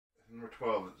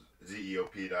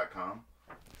412zeop.com.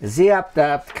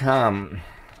 Zeop.com.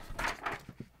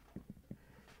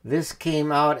 This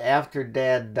came out after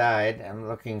Dad died. I'm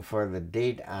looking for the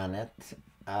date on it.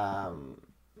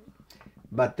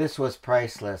 But this was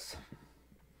priceless.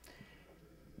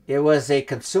 It was a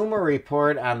consumer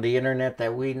report on the internet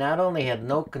that we not only had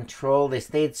no control, they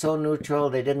stayed so neutral,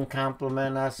 they didn't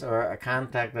compliment us or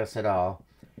contact us at all.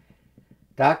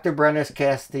 Dr. Bronner's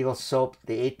Castile soap,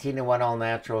 the 18-in-1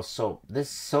 all-natural soap. This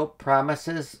soap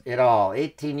promises it all.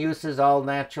 18 uses, all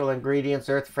natural ingredients,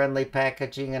 earth-friendly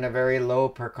packaging, and a very low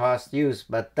per cost use.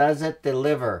 But does it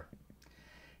deliver?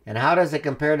 And how does it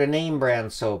compare to name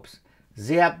brand soaps?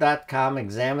 Zeop.com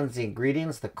examines the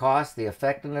ingredients, the cost, the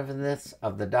effectiveness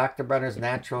of the Dr. Bronner's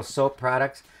natural soap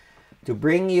products to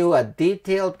bring you a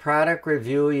detailed product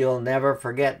review you'll never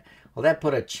forget. Well, that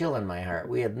put a chill in my heart.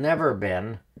 We had never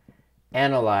been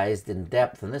analyzed in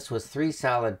depth, and this was 3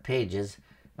 solid pages.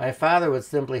 My father would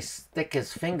simply stick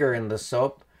his finger in the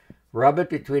soap, rub it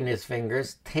between his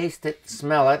fingers, taste it,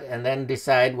 smell it, and then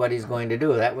decide what he's going to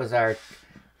do. That was our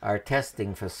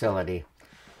testing facility.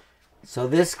 So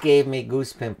this gave me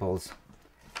goose pimples.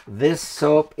 This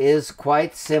soap is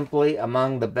quite simply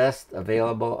among the best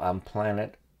available on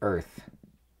planet Earth.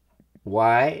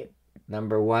 Why?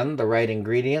 Number 1, the right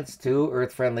ingredients. 2,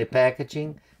 earth-friendly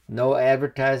packaging. No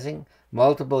advertising.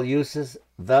 Multiple uses.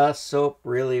 The soap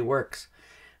really works.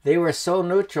 They were so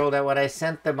neutral that when I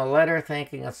sent them a letter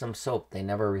thanking us some soap, they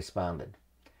never responded.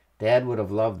 Dad would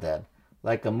have loved that.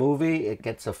 Like a movie, it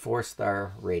gets a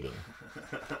 4-star rating.